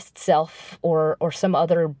your best self or some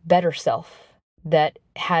other better self that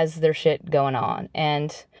has their shit going on,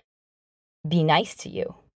 and be nice to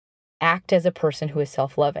you. Act as a person who is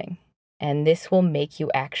self-loving. And this will make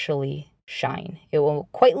you actually shine. It will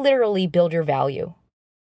quite literally build your value.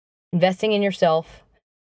 Investing in yourself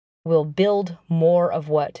will build more of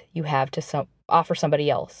what you have to offer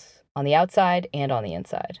somebody else on the outside and on the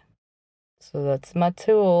inside. So that's my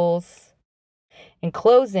tools. In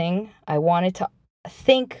closing, I wanted to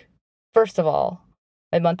thank, first of all,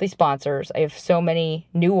 my monthly sponsors. I have so many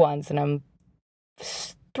new ones and I'm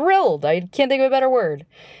thrilled. I can't think of a better word.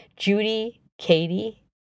 Judy, Katie,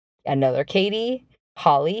 another Katie,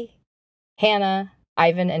 Holly, Hannah,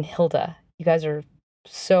 Ivan, and Hilda. You guys are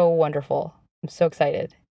so wonderful. I'm so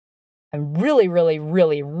excited. I'm really, really,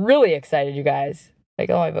 really, really excited, you guys.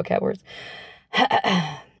 Like all my vocab words.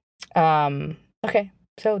 Okay,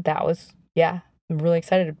 so that was, I'm really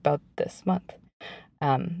excited about this month.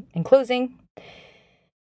 In closing,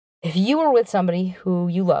 if you were with somebody who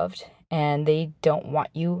you loved and they don't want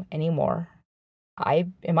you anymore,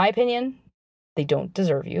 in my opinion, they don't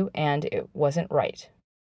deserve you, and it wasn't right.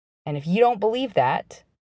 And if you don't believe that,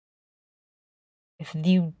 If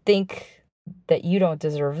you think that you don't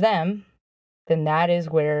deserve them, then that is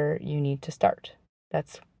where you need to start.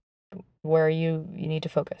 That's where you need to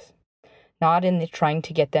focus, not in the trying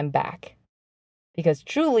to get them back. Because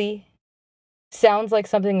truly, sounds like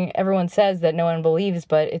something everyone says that no one believes,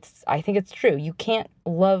 but I think it's true. You can't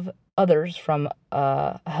love others from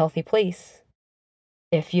a healthy place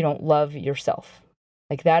if you don't love yourself.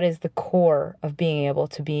 Like, that is the core of being able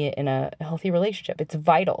to be in a healthy relationship. It's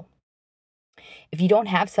vital. If you don't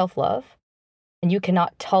have self-love and you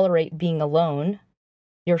cannot tolerate being alone,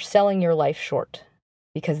 you're selling your life short,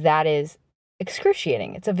 because that is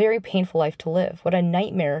excruciating. It's a very painful life to live. What a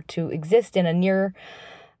nightmare to exist in a near,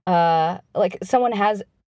 like someone has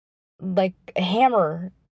like a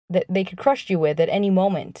hammer that they could crush you with at any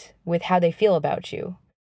moment with how they feel about you.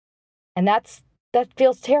 And that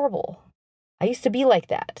feels terrible. I used to be like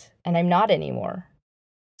that, and I'm not anymore.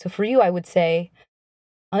 So for you, I would say,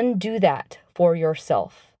 undo that for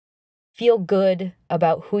yourself. Feel good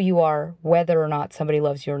about who you are, whether or not somebody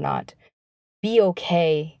loves you or not. Be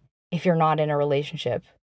okay if you're not in a relationship.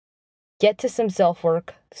 Get to some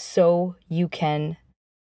self-work so you can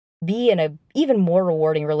be in a even more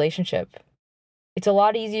rewarding relationship. It's a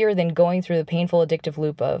lot easier than going through the painful addictive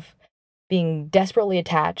loop of being desperately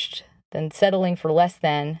attached, then settling for less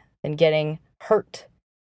than getting hurt,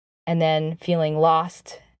 and then feeling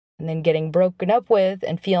lost, and then getting broken up with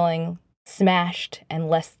and feeling smashed and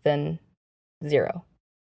less than zero.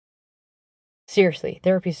 Seriously,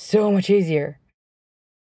 therapy is so much easier.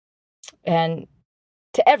 And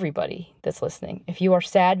to everybody that's listening, if you are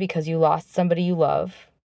sad because you lost somebody you love,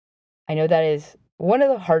 I know that is one of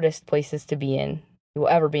the hardest places to be in, you will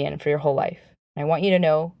ever be in for your whole life. And I want you to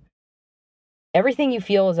know everything you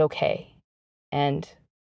feel is okay. And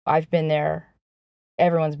I've been there.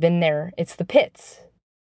 Everyone's been there. It's the pits.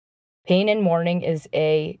 Pain and mourning is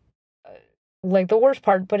like the worst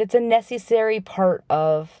part, but it's a necessary part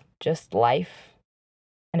of just life.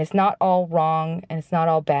 And it's not all wrong and it's not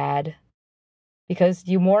all bad, because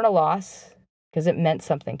you mourn a loss because it meant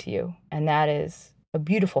something to you. And that is a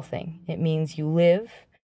beautiful thing. It means you live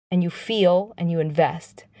and you feel and you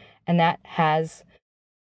invest. And that has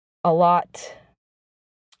a lot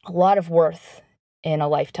of worth in a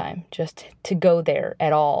lifetime. Just to go there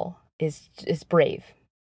at all is brave.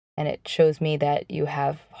 And it shows me that you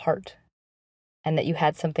have heart and that you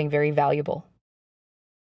had something very valuable.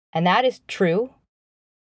 And that is true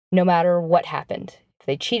no matter what happened. If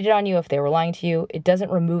they cheated on you, if they were lying to you, it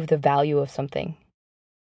doesn't remove the value of something.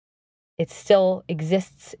 It still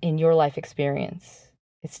exists in your life experience.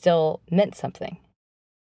 It still meant something.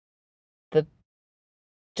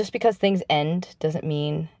 Just because things end doesn't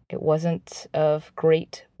mean it wasn't of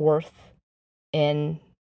great worth in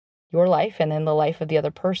your life and in the life of the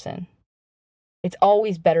other person. It's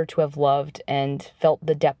always better to have loved and felt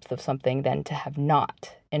the depth of something than to have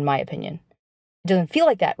not, in my opinion. It doesn't feel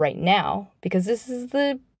like that right now because this is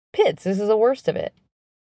the pits. This is the worst of it.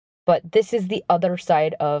 But this is the other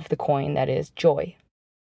side of the coin, that is joy.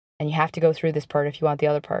 And you have to go through this part if you want the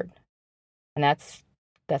other part. And that's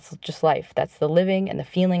just life. That's the living and the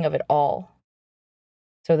feeling of it all.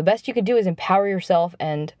 So the best you can do is empower yourself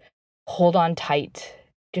and hold on tight.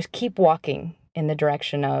 Just keep walking in the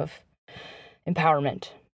direction of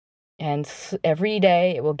empowerment. And every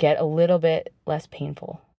day it will get a little bit less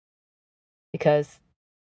painful. Because,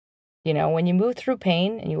 when you move through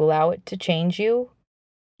pain and you allow it to change you,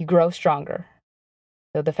 you grow stronger.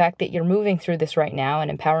 So the fact that you're moving through this right now and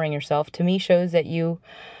empowering yourself, to me, shows that you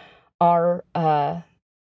are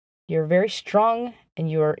you're very strong and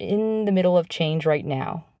you are in the middle of change right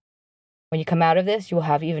now. When you come out of this, you will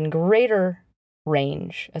have even greater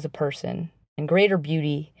range as a person and greater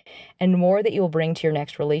beauty and more that you will bring to your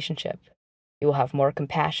next relationship. You will have more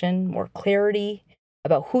compassion, more clarity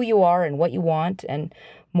about who you are and what you want, and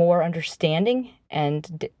more understanding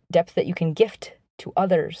and depth that you can gift to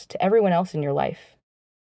others, to everyone else in your life.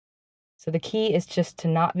 So the key is just to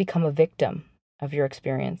not become a victim of your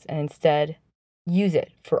experience and instead use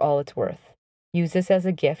it for all it's worth. Use this as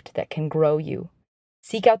a gift that can grow you.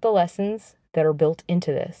 Seek out the lessons that are built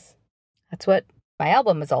into this. That's what my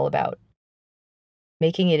album is all about.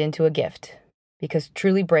 Making it into a gift. Because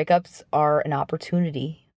truly breakups are an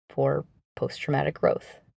opportunity for post-traumatic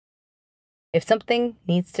growth. If something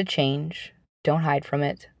needs to change, don't hide from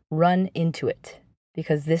it. Run into it.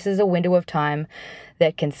 Because this is a window of time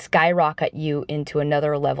that can skyrocket you into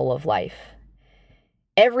another level of life.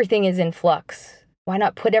 Everything is in flux. Why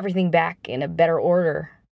not put everything back in a better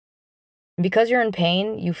order? And because you're in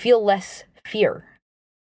pain, you feel less fear.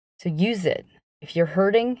 So use it. If you're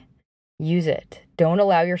hurting, use it. Don't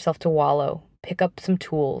allow yourself to wallow. Pick up some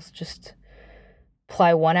tools. Just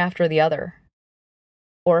apply one after the other.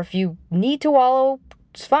 Or if you need to wallow,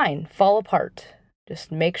 it's fine, fall apart.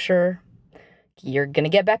 Just make sure you're going to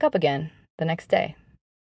get back up again the next day.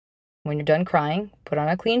 When you're done crying, put on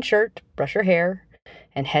a clean shirt, brush your hair,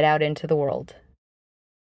 and head out into the world.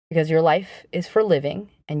 Because your life is for living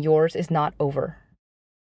and yours is not over.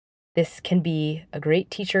 This can be a great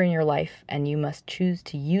teacher in your life and you must choose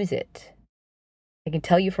to use it. I can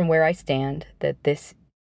tell you from where I stand that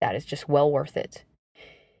that is just well worth it.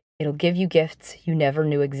 It'll give you gifts you never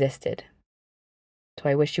knew existed. So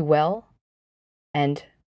I wish you well, and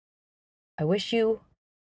I wish you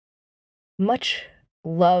much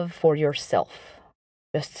love for yourself.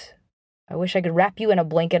 I wish I could wrap you in a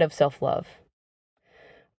blanket of self-love.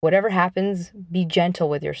 Whatever happens, be gentle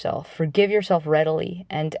with yourself, forgive yourself readily,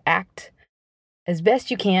 and act as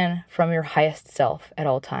best you can from your highest self at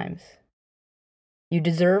all times. You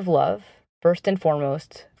deserve love, first and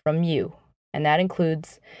foremost, from you, and that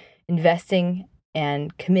includes investing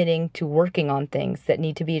and committing to working on things that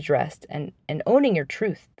need to be addressed and owning your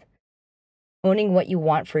truth, owning what you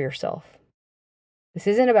want for yourself. This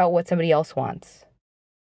isn't about what somebody else wants.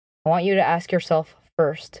 I want you to ask yourself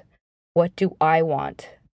first, what do I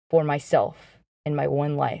want for myself in my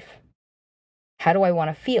one life? How do I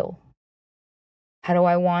want to feel? How do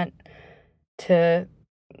I want to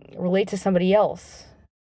relate to somebody else?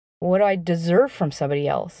 What do I deserve from somebody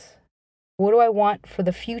else? What do I want for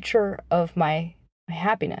the future of my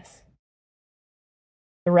happiness?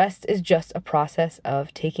 The rest is just a process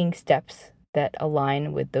of taking steps that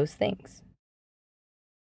align with those things.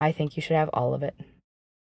 I think you should have all of it.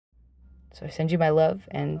 So I send you my love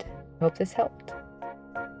and hope this helped.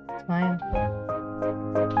 Smile.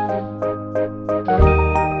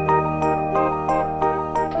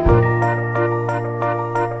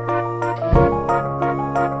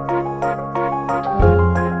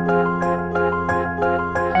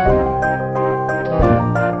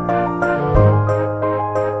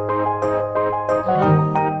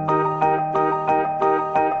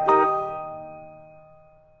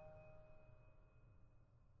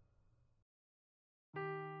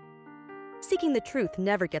 Seeking the truth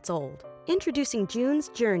never gets old. Introducing June's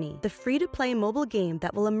Journey, the free-to-play mobile game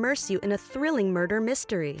that will immerse you in a thrilling murder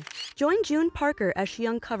mystery. Join June Parker as she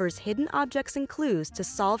uncovers hidden objects and clues to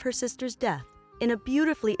solve her sister's death in a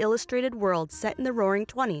beautifully illustrated world set in the Roaring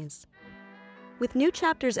 '20s. With new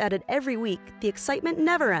chapters added every week, the excitement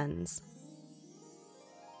never ends.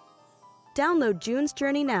 Download June's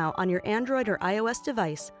Journey now on your Android or iOS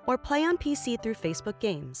device or play on PC through Facebook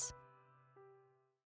Games.